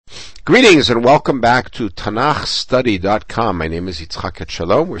Greetings and welcome back to TanachStudy.com. My name is Yitzchak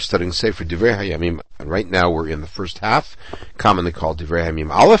Shalom. We're studying Sefer Divre Hayamim, and right now we're in the first half, commonly called Divre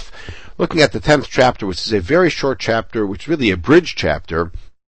Hayamim Aleph, looking at the 10th chapter, which is a very short chapter, which is really a bridge chapter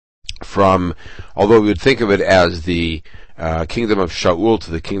from, although we would think of it as the kingdom of Shaul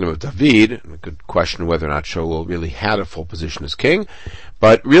to the kingdom of David. We could question whether or not Shaul really had a full position as king,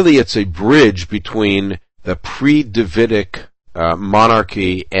 but really it's a bridge between the pre-Davidic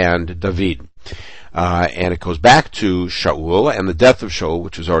monarchy and David. And it goes back to Shaul and the death of Shaul,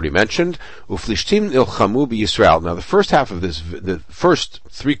 which was already mentioned. Uflishtim ilchamu b'Yisrael. Now the first half of this, the first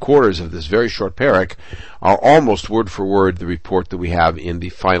 3/4 of this very short Perek are almost word for word the report that we have in the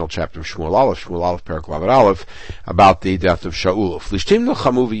final chapter of Shmuel Aleph, Perek Lamed Aleph, about the death of Shaul. Uflishtim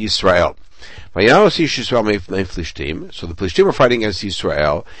ilchamu b'Yisrael. So the Plishtim are fighting against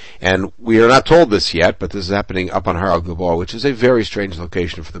Israel, and we are not told this yet, but this is happening up on Har Gilboa, which is a very strange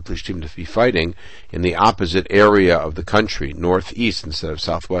location for the Plishtim to be fighting in the opposite area of the country, northeast instead of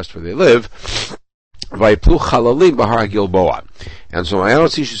southwest where they live. And so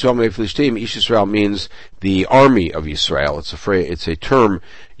Ish Israel means the army of Israel. It's a term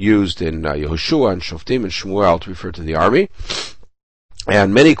used in Yehoshua and Shoftim and Shmuel to refer to the army.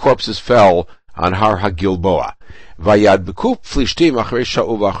 And many corpses fell on Har HaGilboa. Vayadbeku Plishtim achrei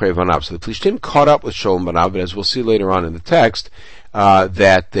Shaul v'achrei Vanav. So the Plishtim caught up with Shaul and Vanav, but as we'll see later on in the text,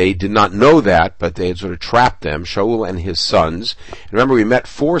 that they did not know that, but they had sort of trapped them, Shaul and his sons. And remember, we met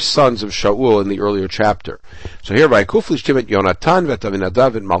 4 sons of Shaul in the earlier chapter. So here, Vayaku Plishtim et Yonatan v'et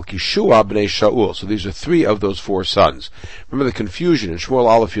Avinadav et Malkishua b'nei Shaul. So these are 3 of those 4 sons. Remember the confusion in Shmuel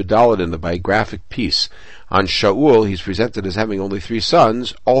Aleph Yudalad in the biographic piece on Shaul. He's presented as having only 3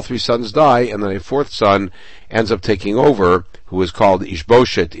 sons. All 3 sons die, and then a 4th son ends up taking over, who is called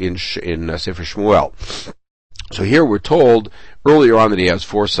Ishboshet in Sefer Shmuel. So here we're told earlier on that he has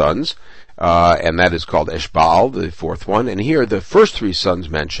 4 sons, and that is called Eshbaal, the 4th one. And here the first 3 sons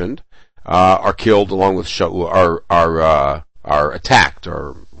mentioned are killed along with Shaul, are attacked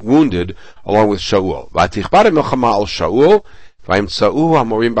or wounded along with Shaul.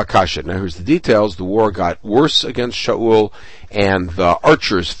 Now here's the details. The war got worse against Shaul, and the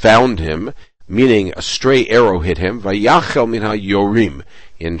archers found him, meaning a stray arrow hit him. Vayachel min ha-yorim.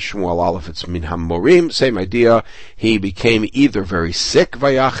 In Shmuel Aleph it's min ha-morim, same idea. He became either very sick,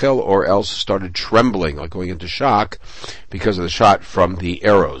 vayachel, or else started trembling, like going into shock, because of the shot from the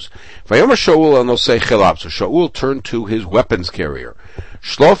arrows. Vayomer Shaul el nosei chelav. So Shaul turned to his weapons carrier.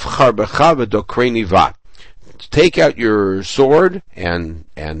 Shlof charbecha v'dokrei nivat. Take out your sword and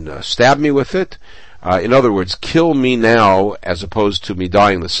stab me with it. In other words, kill me now as opposed to me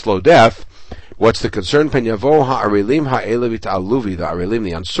dying the slow death. What's the concern? Penyavo ha'arelim ha'elevit aluvi. The arelim,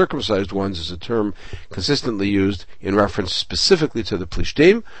 the uncircumcised ones, is a term consistently used in reference specifically to the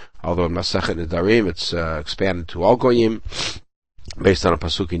Plishtim, although in Masachet Nedarim it's expanded to all goyim, based on a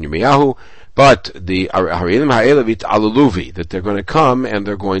pasuk in Yirmiyahu. But the Harilim Ha'elevit Aluluvi, that they're going to come and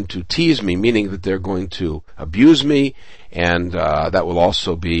they're going to tease me, meaning that they're going to abuse me, and that will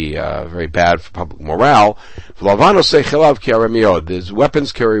also be very bad for public morale. His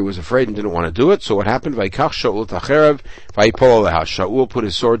weapons carrier was afraid and didn't want to do it, so what happened? Shaul put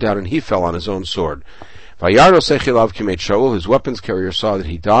his sword down and he fell on his own sword. Shaul, his weapons carrier, saw that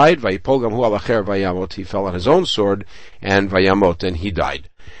he died. He fell on his own sword, and Vayamot, and he died.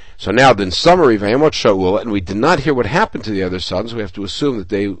 So now, in summary, Vayamot Shaul, and we did not hear what happened to the other sons. We have to assume that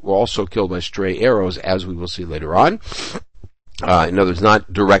they were also killed by stray arrows, as we will see later on. In other words,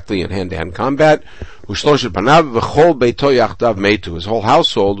 not directly in hand-to-hand combat. His whole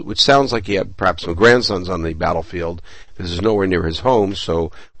household, which sounds like he had perhaps some grandsons on the battlefield. This is nowhere near his home,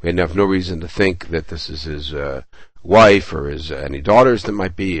 so we have no reason to think that this is his wife or his any daughters that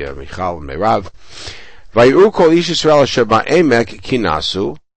might be, Michal and Meirav. Vayur kol ish Yisrael asher ba'emek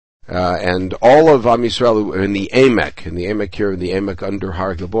kinasu. And all of Am Yisrael in the Emek here, in the Emek under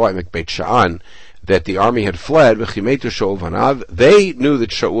Har Gilboa, Emek Beit Sha'an, that the army had fled, v'chimetu Shaul vanav, they knew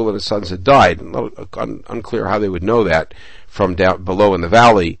that Shaul and his sons had died. Unclear how they would know that from down below in the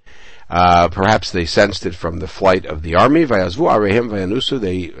valley. Perhaps they sensed it from the flight of the army. Vayazvu arehim vayanusu,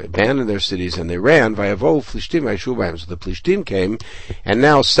 they abandoned their cities and they ran. Vayavo Plishtim vayishu vayim. So the Plishtim came and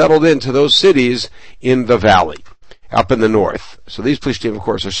now settled into those cities in the valley, up in the north. So these Plishtim, of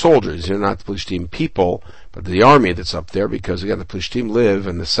course, are soldiers. They're not the Plishtim people, but the army that's up there, because again, the Plishtim live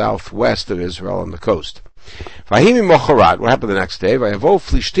in the southwest of Israel on the coast. Vahimi mocharat, what happened the next day? Vayavo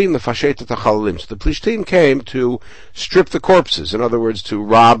Plishtim lefashet ha'chalalim. So the Plishtim came to strip the corpses, in other words, to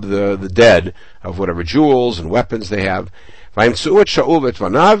rob the dead of whatever jewels and weapons they have. They found Shaul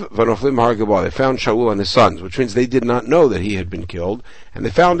and his sons, which means they did not know that he had been killed, and they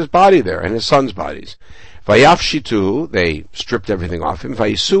found his body there, and his sons' bodies. Vayafshitu, they stripped everything off him.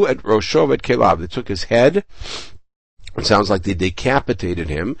 Vayisu et rosho et kelav, they took his head. It sounds like they decapitated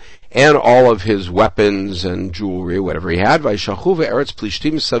him, and all of his weapons and jewelry, whatever he had. Vayishalchu ve'eretz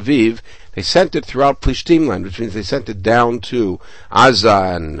Plishtim saviv, they sent it throughout Plishtim land, which means they sent it down to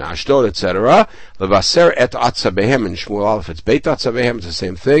Aza and Ashdod, etc. Levaser et atzabehem, in Shmuel Aleph, it's Beit Atzabehem, it's the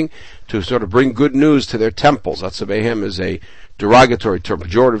same thing, to sort of bring good news to their temples. Atzabehem is a derogatory term,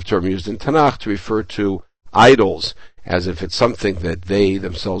 pejorative term used in Tanakh to refer to idols, as if it's something that they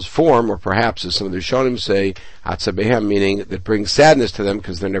themselves form, or perhaps, as some of the Rishonim say, atzabehem, meaning that brings sadness to them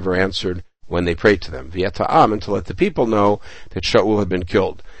because they're never answered when they pray to them. V'yata'am, and to let the people know that Shaul had been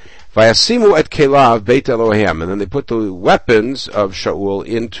killed. Vayasimu et kelav beit Elohem, and then they put the weapons of Shaul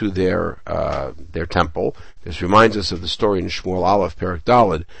into their temple. This reminds us of the story in Shmuel Aleph, Perek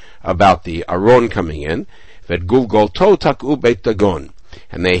Daled, about the Aron coming in. V'gulgolto tak'u beit Dagon.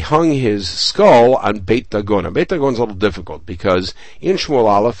 And they hung his skull on Beit Dagon. Now, Beit Dagon's a little difficult because in Shmuel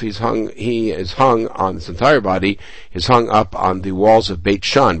Aleph he is hung on his entire body, is hung up on the walls of Beit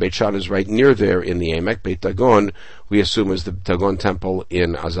Shan. Beit Shan is right near there in the Emek. Beit Dagon, we assume, is the Dagon temple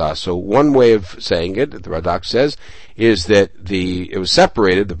in Azaz. So one way of saying it, the Radak says, is that it was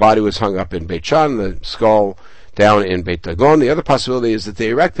separated. The body was hung up in Beit Shan, the skull down in Beit Dagon. The other possibility is that they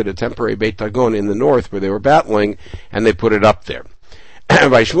erected a temporary Beit Dagon in the north where they were battling, and they put it up there. And now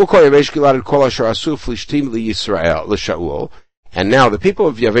the people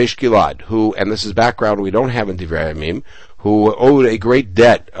of Yavesh Gilad, who, and this is background we don't have in Divre Hayamim, who owed a great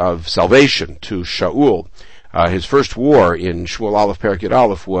debt of salvation to Shaul. His first war in Shmuel Aleph, Perek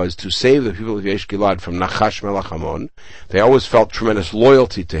Aleph, was to save the people of Yavesh Gilad from Nachash Melech Amon. They always felt tremendous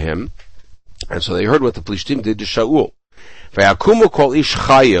loyalty to him, and so they heard what the Plishtim did to Shaul. Vayakumu kol ish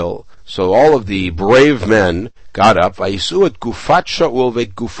chayil, so all of the brave men got up. Vayisu et gufat Shaul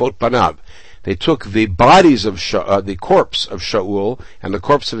ve'et gufot panav. They took the bodies of the corpse of Shaul and the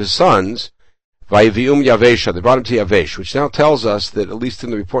corpse of his sons. Vayivium Yavesha. They brought him to Yavesh, which now tells us that at least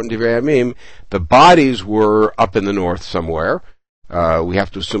in the report in Divrei Hayamim, the bodies were up in the north somewhere. We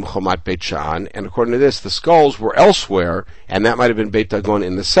have to assume Chomat Beit Shan, and according to this, the skulls were elsewhere, and that might have been Beit Dagon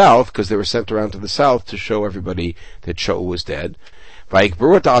in the south, because they were sent around to the south to show everybody that Shaul was dead. They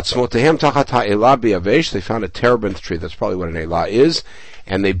found a terebinth tree, that's probably what an elah is,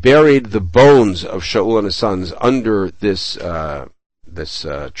 and they buried the bones of Shaul and his sons under this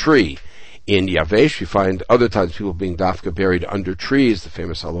tree in Yavesh. We find other times people being dafka buried under trees, the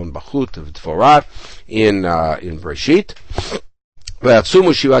famous Alon Bachut of Dvorah in Breshit.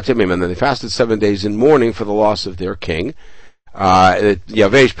 And then they fasted 7 days in mourning for the loss of their king.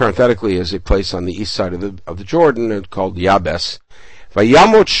 Yavesh, parenthetically, is a place on the east side of the Jordan, and called Yabes.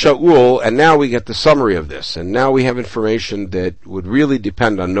 Vayamot Shaul, and now we get the summary of this, and now we have information that would really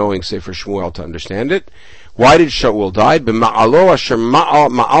depend on knowing Sefer Shmuel to understand it. Why did Shaul die? B'ma'alo asher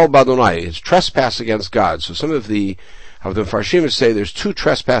ma'al b'Adonai, his trespass against God. So some of the Farshim say there's two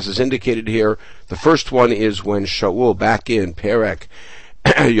trespasses indicated here. The first one is when Shaul, back in Perek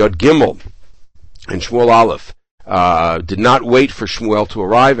Yod Gimel, in Shmuel Aleph, did not wait for Shmuel to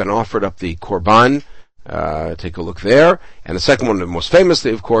arrive and offered up the Korban. Take a look there. And the second one, most famously,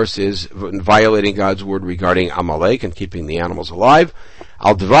 of course, is violating God's word regarding Amalek and keeping the animals alive.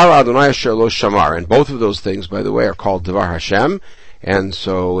 Al Dvar Adonai Asher Lo Shamar. And both of those things, by the way, are called Dvar Hashem. And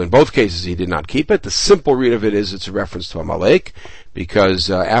so in both cases he did not keep it. The simple read of it is it's a reference to Amalek,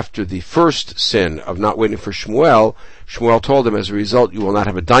 because after the first sin of not waiting for Shmuel, Shmuel told him, as a result, you will not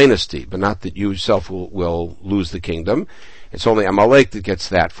have a dynasty, but not that you yourself will lose the kingdom. It's only Amalek that gets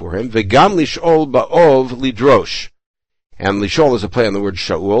that for him. V'gam lish'ol ba'ov lidrosh. And lish'ol is a play on the word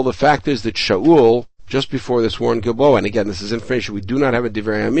Shaul. The fact is that Shaul, just before this war in Gilboa, and again, this is information we do not have in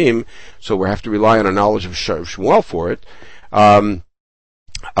Divrei Hayamim, so we have to rely on our knowledge of Shmuel for it,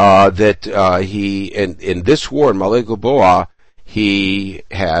 he, in this war in Malay Gilboa, he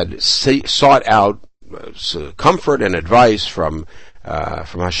had sought out comfort and advice from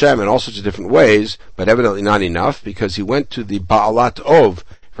Hashem in all sorts of different ways, but evidently not enough, because he went to the Baalat Ov,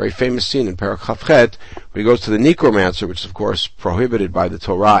 very famous scene in Perek Chavchet, where he goes to the necromancer, which is of course prohibited by the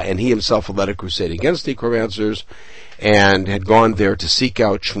Torah, and he himself had led a crusade against necromancers, and had gone there to seek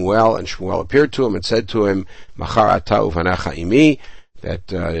out Shmuel, and Shmuel appeared to him and said to him, Machar ata uvanecha imi,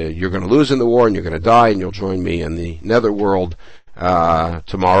 that you're going to lose in the war and you're going to die, and you'll join me in the netherworld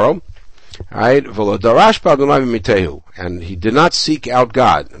tomorrow. Right? And he did not seek out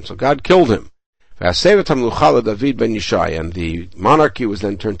God, and so God killed him. And the monarchy was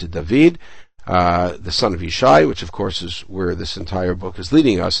then turned to David, the son of Yishai, which of course is where this entire book is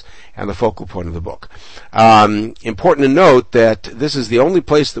leading us, and the focal point of the book. Important to note that this is the only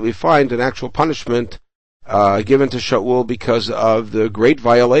place that we find an actual punishment given to Shaul because of the great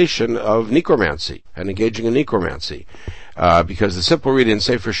violation of necromancy and engaging in necromancy. Because the simple read in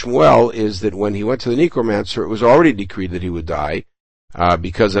Sefer Shmuel is that when he went to the necromancer, it was already decreed that he would die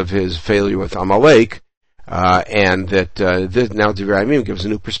because of his failure with Amalek, and that now Divre Hayamim gives a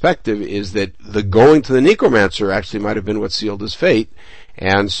new perspective, is that the going to the necromancer actually might have been what sealed his fate,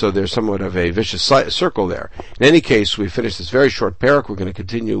 and so there's somewhat of a vicious circle there. In any case, we finished this very short Perek. We're going to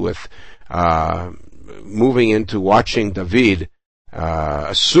continue with moving into watching David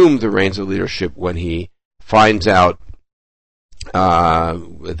assume the reins of leadership when he finds out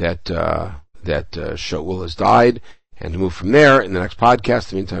that Shaul has died, and to move from there in the next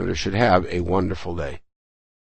podcast. In the meantime, you should have a wonderful day.